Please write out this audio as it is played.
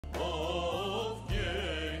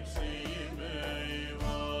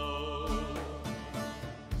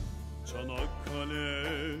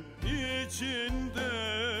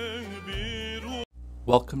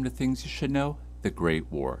Welcome to Things You Should Know, the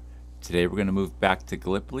Great War. Today we're going to move back to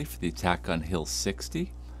Gallipoli for the attack on Hill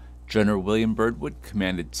 60. General William Birdwood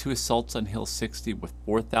commanded 2 assaults on Hill 60 with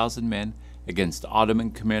 4,000 men against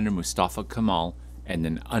Ottoman commander Mustafa Kemal and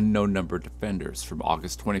an unknown number of defenders from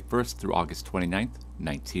August 21st through August 29th,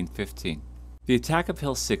 1915. The attack of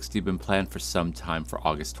Hill 60 had been planned for some time for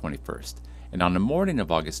August 21st, and on the morning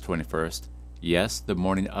of August 21st, yes, the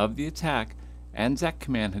morning of the attack, ANZAC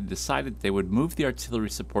Command had decided they would move the artillery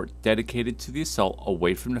support dedicated to the assault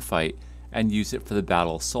away from the fight and use it for the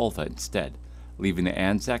Battle of Solva instead, leaving the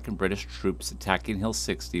ANZAC and British troops attacking Hill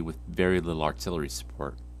 60 with very little artillery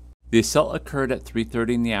support. The assault occurred at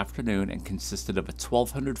 3:30 in the afternoon and consisted of a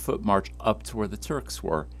 1,200-foot march up to where the Turks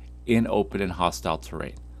were, in open and hostile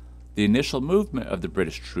terrain. The initial movement of the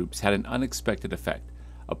British troops had an unexpected effect.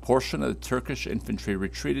 A portion of the Turkish infantry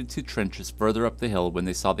retreated to trenches further up the hill when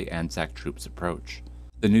they saw the ANZAC troops approach.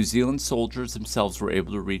 The New Zealand soldiers themselves were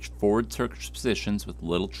able to reach forward Turkish positions with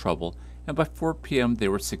little trouble, and by 4 p.m. they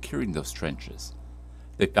were securing those trenches.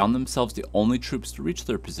 They found themselves the only troops to reach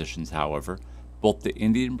their positions, however. Both the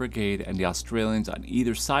Indian Brigade and the Australians on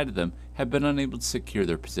either side of them had been unable to secure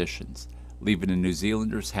their positions, leaving the New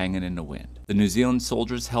Zealanders hanging in the wind. The New Zealand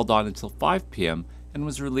soldiers held on until 5 p.m. and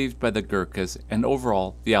was relieved by the Gurkhas, and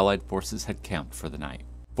overall, the Allied forces had camped for the night.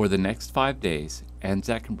 For the next 5 days,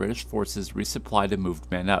 ANZAC and British forces resupplied and moved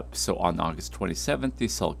men up, so on August 27th the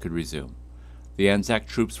assault could resume. The ANZAC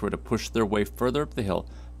troops were to push their way further up the hill,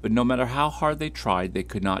 but no matter how hard they tried, they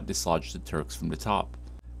could not dislodge the Turks from the top.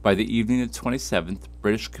 By the evening of the 27th,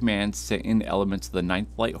 British command sent in elements of the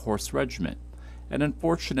 9th Light Horse Regiment, and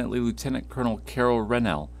unfortunately Lieutenant Colonel Carroll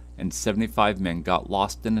Rennell and 75 men got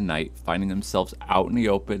lost in the night, finding themselves out in the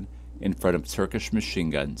open in front of Turkish machine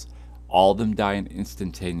guns, all of them dying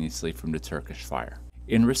instantaneously from the Turkish fire.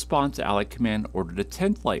 In response, Allied command ordered a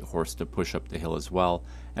 10th Light Horse to push up the hill as well,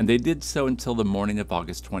 and they did so until the morning of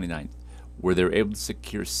August 29th, where they were able to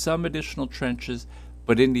secure some additional trenches,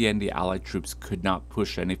 but in the end the Allied troops could not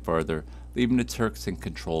push any further, leaving the Turks in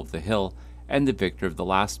control of the hill and the victor of the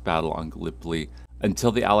last battle on Gallipoli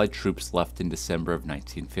until the Allied troops left in December of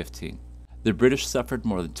 1915. The British suffered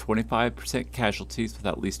more than 25% casualties with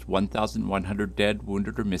at least 1,100 dead,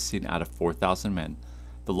 wounded, or missing out of 4,000 men.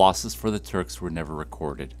 The losses for the Turks were never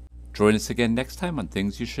recorded. Join us again next time on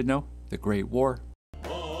Things You Should Know, the Great War.